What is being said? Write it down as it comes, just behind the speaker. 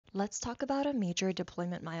Let's talk about a major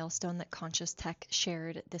deployment milestone that Conscious Tech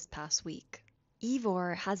shared this past week.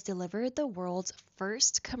 Eavor has delivered the world's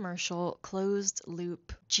first commercial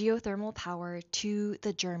closed-loop geothermal power to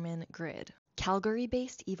the German grid.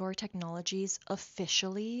 Calgary-based Eavor Technologies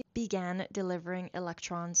officially began delivering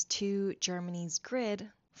electrons to Germany's grid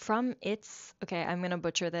from its, I'm going to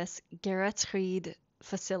butcher this, Geretsried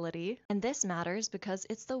facility. And this matters because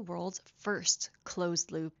it's the world's first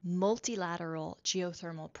closed-loop multilateral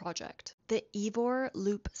geothermal project. The Eavor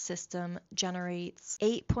loop system generates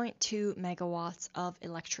 8.2 megawatts of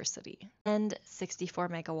electricity and 64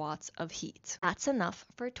 megawatts of heat. That's enough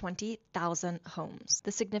for 20,000 homes.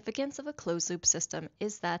 The significance of a closed-loop system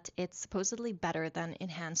is that it's supposedly better than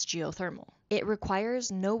enhanced geothermal. It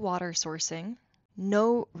requires no water sourcing,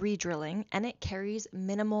 no redrilling, and it carries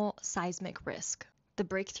minimal seismic risk. The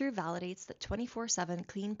breakthrough validates that 24/7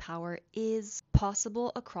 clean power is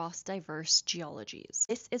possible across diverse geologies.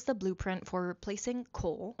 This is the blueprint for replacing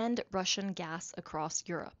coal and Russian gas across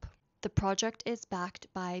Europe. The project is backed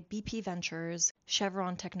by BP Ventures,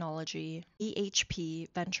 Chevron Technology, EHP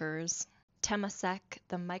Ventures, Temasek,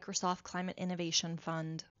 the Microsoft Climate Innovation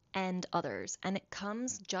Fund, and others, and it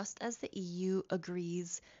comes just as the EU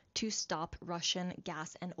agrees to stop Russian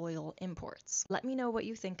gas and oil imports. Let me know what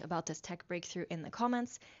you think about this tech breakthrough in the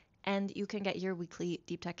comments, and you can get your weekly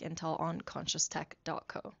deep tech intel on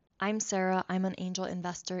conscioustech.co. I'm Sarah. I'm an angel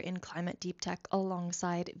investor in climate deep tech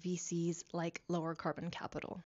alongside VCs like Lower Carbon Capital.